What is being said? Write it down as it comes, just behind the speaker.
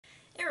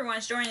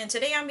everyone's joining.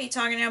 Today I'm going to be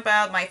talking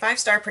about my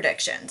 5-star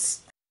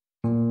predictions.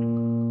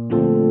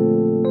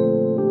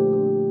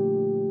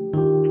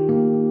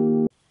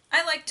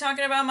 I like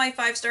talking about my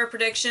 5-star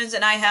predictions,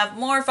 and I have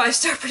more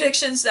 5-star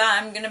predictions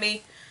that I'm going to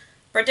be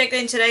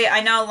predicting today.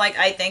 I know,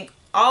 I think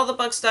all the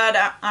books that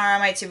are on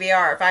my TBR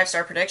are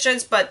 5-star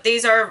predictions, but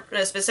these are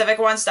the specific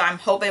ones that I'm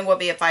hoping will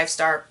be a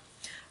 5-star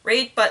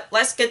read. But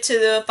let's get to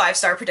the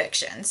 5-star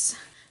predictions.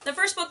 The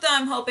first book that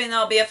I'm hoping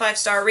that'll be a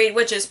 5-star read,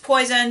 which is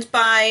Poisoned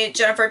by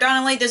Jennifer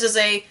Donnelly. This is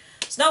a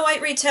Snow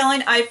White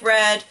retelling. I've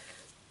read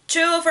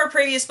 2 of her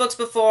previous books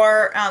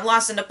before,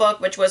 Lost in the Book,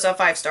 which was a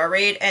 5-star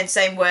read, and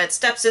same with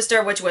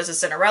Stepsister, which was a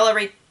Cinderella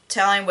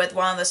retelling with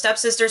one of the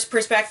stepsisters'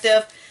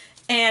 perspective.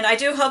 And I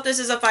do hope this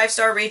is a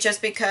 5-star read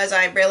just because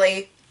I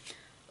really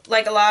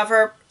like a lot of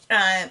her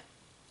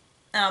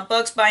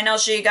books, but I know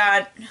she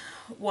got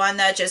one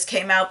that just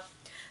came out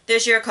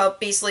this year called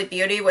Beastly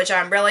Beauty, which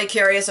I'm really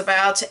curious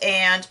about.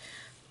 And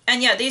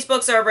yeah, these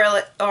books are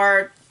really,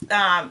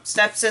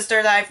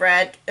 Stepsister that I've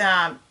read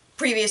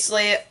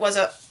previously. It was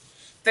a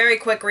very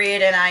quick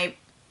read, and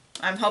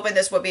I'm hoping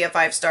this will be a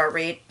 5-star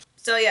read.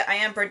 So yeah, I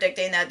am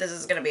predicting that this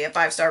is going to be a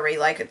 5-star read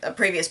like the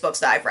previous books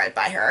that I've read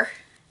by her.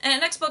 And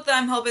the next book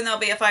that I'm hoping there'll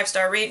be a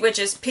 5-star read, which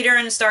is Peter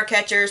and the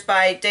Starcatchers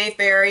by Dave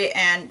Barry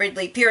and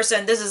Ridley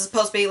Pearson. This is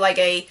supposed to be like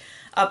a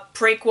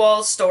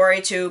prequel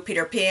story to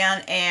Peter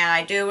Pan, and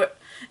I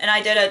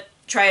did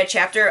try a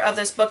chapter of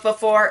this book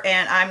before,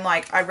 and I'm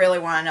like, I really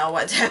want to know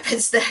what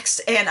happens next,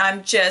 and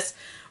I'm just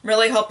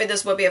really hoping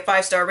this will be a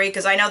 5-star read,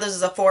 because I know this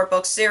is a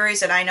 4-book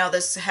series, and I know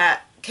this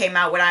came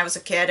out when I was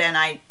a kid, and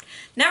I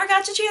never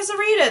got a chance to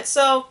read it,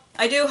 so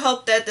I do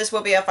hope that this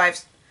will be a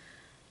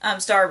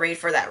 5-star read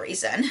for that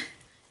reason.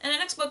 And the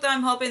next book that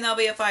I'm hoping there'll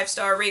be a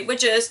 5-star read,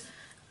 which is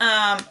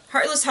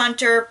Heartless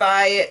Hunter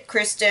by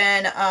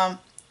Kristen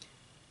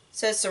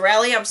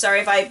Sorelli. I'm sorry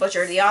if I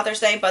butchered the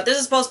author's name, but this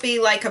is supposed to be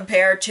like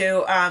compared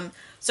to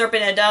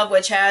Serpent and Dove,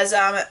 which has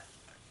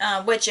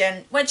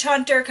witch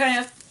hunter kind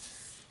of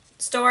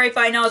story,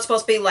 but I know it's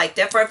supposed to be like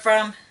different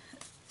from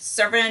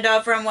Serpent and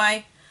Dove from what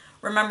I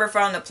remember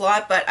from the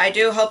plot. But I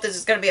do hope this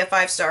is going to be a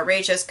 5-star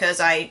read just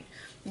because I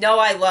know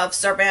I love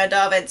Serpent and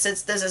Dove, and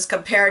since this is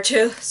compared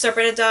to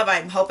Serpent and Dove,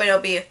 I'm hoping it'll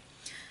be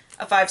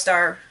a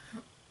 5-star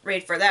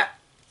read for that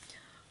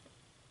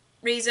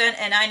reason.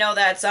 And I know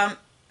that some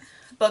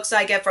books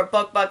I get from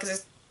book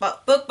boxes,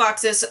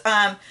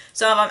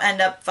 some of them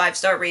end up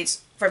 5-star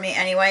reads for me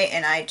anyway,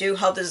 and I do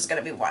hope this is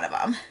going to be one of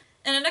them.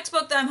 And the next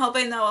book that I'm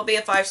hoping that will be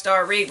a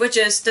 5-star read, which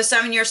is The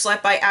 7-Year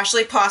Slip by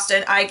Ashley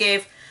Poston. I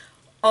gave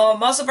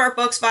most of her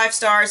books 5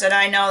 stars, and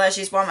I know that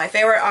she's one of my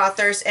favorite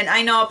authors, and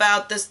I know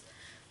about this.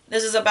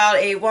 This is about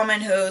a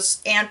woman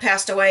whose aunt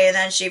passed away, and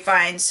then she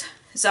finds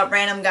some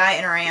random guy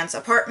in her aunt's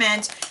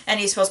apartment, and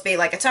he's supposed to be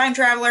like a time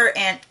traveler.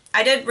 And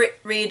I did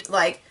read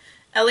like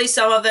at least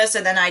some of this,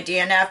 and then I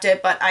DNF'd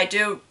it, but I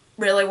do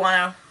really want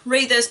to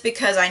read this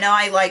because I know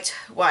I liked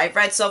what I've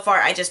read so far.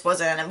 I just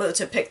wasn't in a mood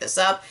to pick this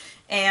up,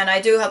 and I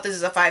do hope this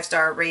is a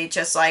 5-star read,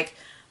 just like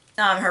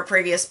her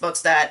previous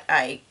books that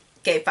I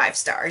gave 5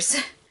 stars.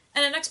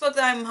 And the next book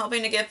that I'm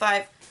hoping to give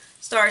 5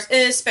 stars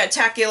is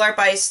Spectacular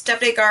by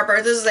Stephanie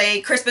Garber. This is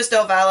a Christmas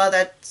novella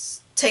that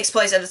takes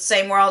place in the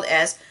same world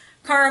as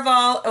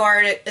Caraval,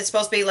 or it's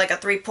supposed to be like a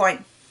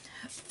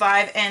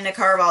 3.5 in the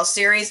Caraval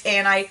series,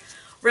 and I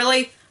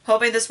really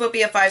hoping this will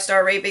be a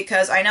 5-star read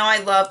because I know I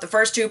loved the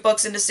first 2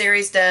 books in the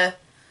series. The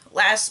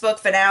last book,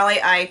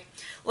 Finale, I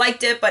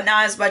liked it, but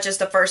not as much as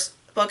the first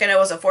book, and it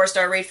was a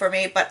 4-star read for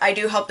me. But I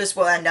do hope this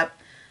will end up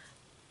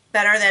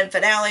better than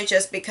Finale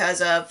just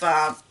because of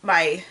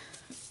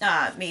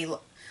me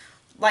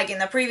liking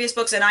the previous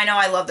books, and I know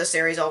I love the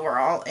series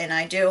overall, and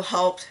I do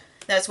hope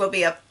this will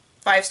be a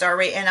 5-star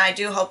read, and I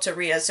do hope to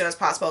read as soon as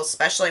possible,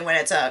 especially when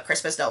it's a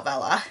Christmas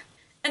novella.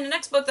 And the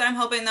next book that I'm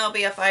hoping that'll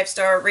be a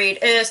 5-star read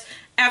is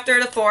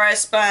After the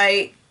Forest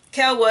by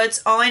Cal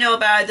Woods. All I know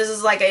about it, this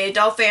is like a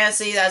adult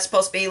fantasy that's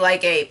supposed to be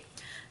like a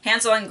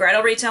Hansel and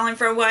Gretel retelling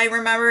from what I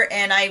remember,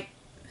 and I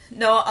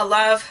know a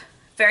lot of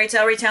fairy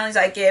tale retellings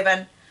I've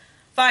given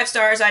 5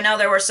 stars. I know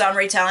there were some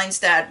retellings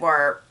that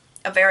were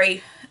a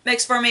very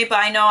mixed for me, but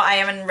I know I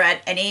haven't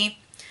read any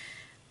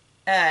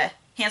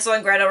Hansel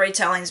and Gretel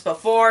retellings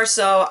before,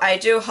 so I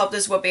do hope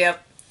this will be a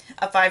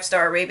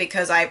 5-star read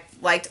because I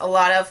liked a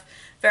lot of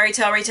fairy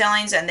tale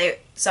retellings, and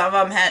some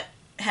of them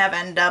have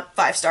ended up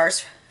 5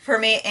 stars for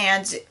me,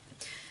 and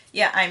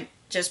yeah, I'm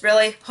just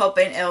really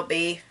hoping it'll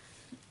be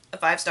a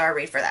 5-star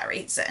read for that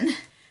reason.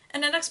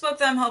 And the next book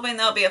that I'm hoping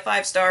that'll be a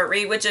 5-star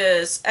read, which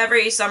is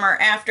Every Summer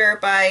After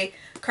by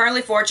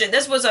Carly Fortune.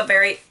 This was a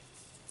very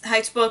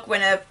hyped book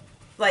when it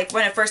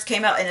first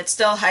came out, and it's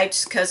still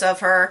hyped because of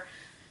her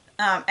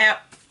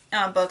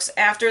books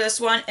after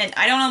this one. And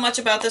I don't know much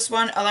about this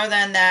one other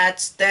than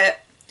that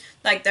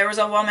there was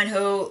a woman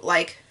who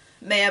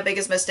made a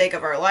biggest mistake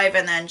of her life,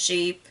 and then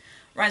she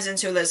runs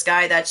into this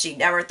guy that she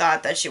never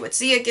thought that she would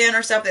see again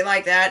or something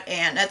like that,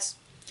 and that's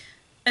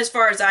as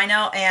far as I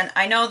know. And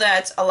I know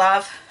that a lot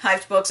of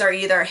hyped books are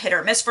either hit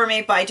or miss for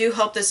me, but I do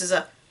hope this is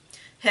a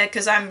hit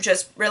because I'm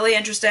just really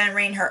interested in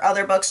reading her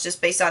other books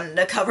just based on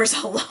the covers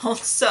alone.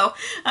 So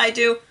I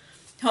do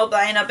hope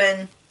I end up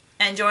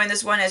enjoying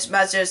this one as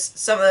much as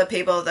some of the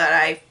people that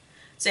I've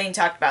seen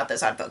talked about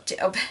this on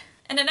BookTube.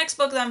 And the next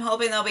book that I'm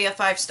hoping there'll be a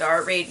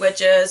 5-star read,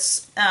 which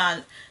is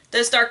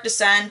This Dark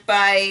Descent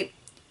by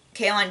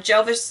Kaylin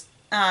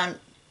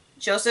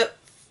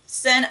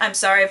Josephson. I'm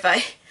sorry if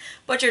I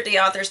butchered the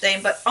author's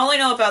name, but all I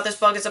know about this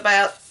book is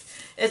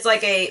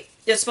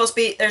it's supposed to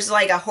be, there's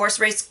like a horse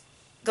race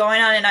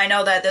going on, and I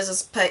know that this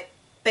is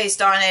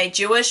based on a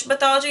Jewish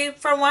mythology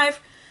from what I've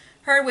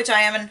heard, which I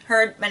haven't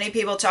heard many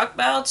people talk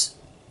about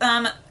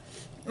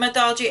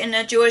mythology in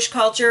the Jewish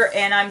culture,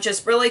 and I'm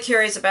just really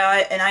curious about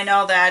it, and I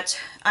know that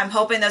I'm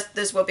hoping that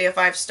this will be a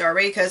 5-star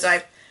read because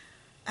I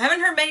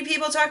haven't heard many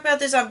people talk about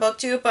this on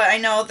BookTube, but I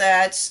know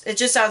that it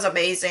just sounds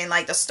amazing,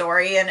 like the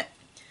story and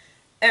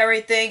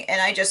everything,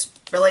 and I just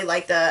really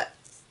like the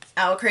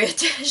Alcree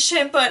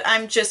edition, but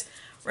I'm just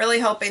really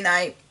hoping that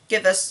I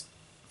give this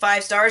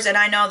 5 stars, and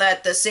I know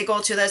that the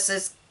sequel to this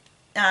is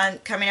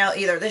coming out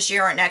either this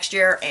year or next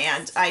year,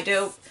 and I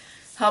do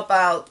hope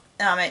I'll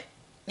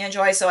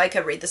enjoy so I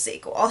could read the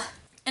sequel.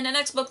 And the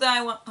next book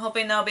that I'm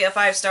hoping there'll be a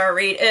 5-star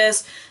read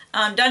is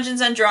Dungeons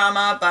and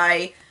Drama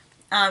by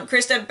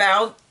Kristen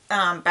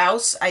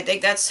Baus. I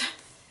think that's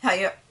how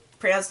you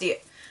pronounce the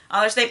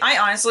author's name. I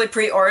honestly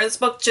pre-ordered this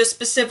book just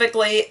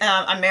specifically.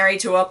 I'm married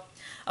to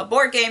a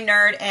board game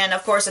nerd, and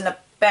of course in the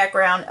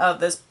background of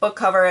this book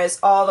cover is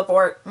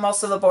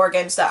most of the board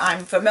games that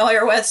I'm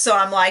familiar with, so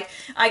I'm like,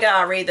 I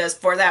gotta read this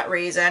for that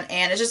reason,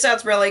 and it just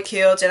sounds really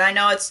cute, and I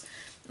know it's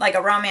like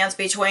a romance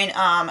between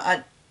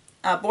a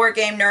board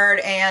game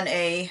nerd and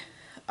a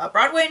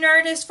Broadway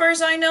nerd as far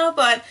as I know,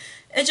 but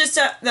it just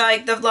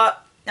like the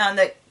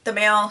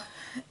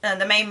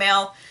main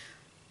male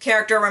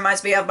character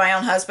reminds me of my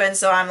own husband,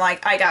 so I'm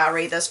like, I gotta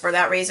read this for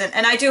that reason,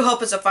 and I do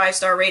hope it's a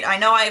 5-star read. I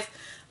know I've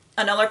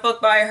another book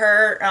by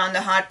her on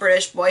The Hot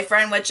British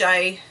Boyfriend, which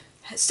I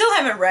still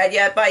haven't read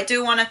yet, but I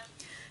do want to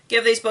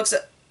give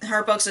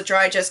her books a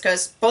try just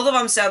because both of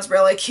them sounds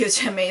really cute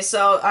to me,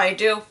 so I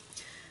do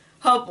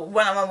hope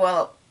one of them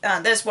will,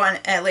 this one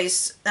at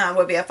least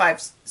would be a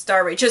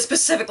 5-star read, just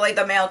specifically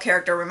the male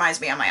character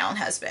reminds me of my own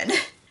husband.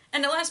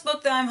 And the last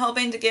book that I'm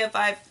hoping to give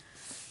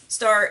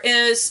 5-star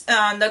is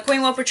The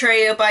Queen Will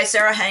Betray You by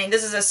Sarah Henning.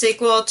 This is a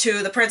sequel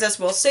to The Princess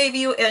Will Save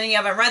You, and you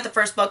haven't read the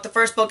first book. The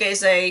first book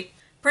is a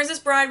Princess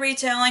Bride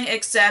retelling,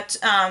 except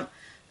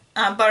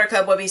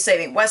Buttercup will be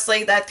saving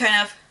Wesley, that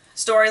kind of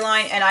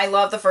storyline, and I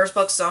love the first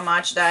book so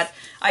much that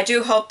I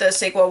do hope the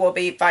sequel will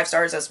be 5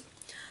 stars as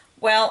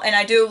well, and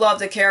I do love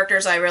the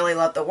characters, I really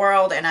love the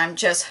world, and I'm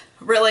just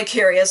really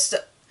curious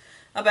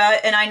about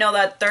it, and I know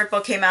that third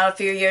book came out a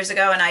few years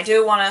ago, and I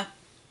do want to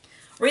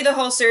read the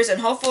whole series,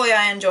 and hopefully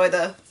I enjoy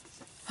the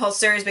whole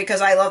series because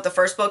I love the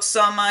first book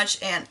so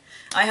much, and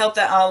I hope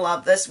that I'll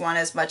love this one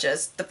as much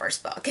as the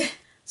first book.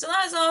 So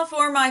that is all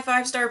for my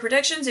 5-star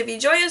predictions. If you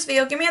enjoyed this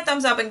video, give me a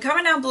thumbs up and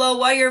comment down below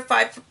what your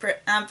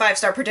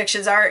 5-star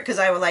predictions are, because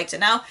I would like to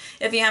know.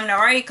 If you haven't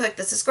already, click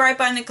the subscribe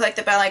button and click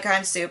the bell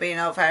icon so you'll be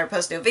notified when I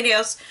post new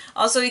videos.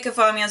 Also, you can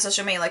follow me on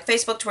social media like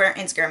Facebook, Twitter,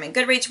 Instagram, and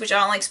Goodreads, which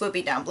all links will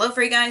be down below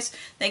for you guys.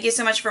 Thank you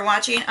so much for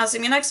watching. I'll see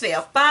you in my next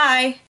video.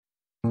 Bye!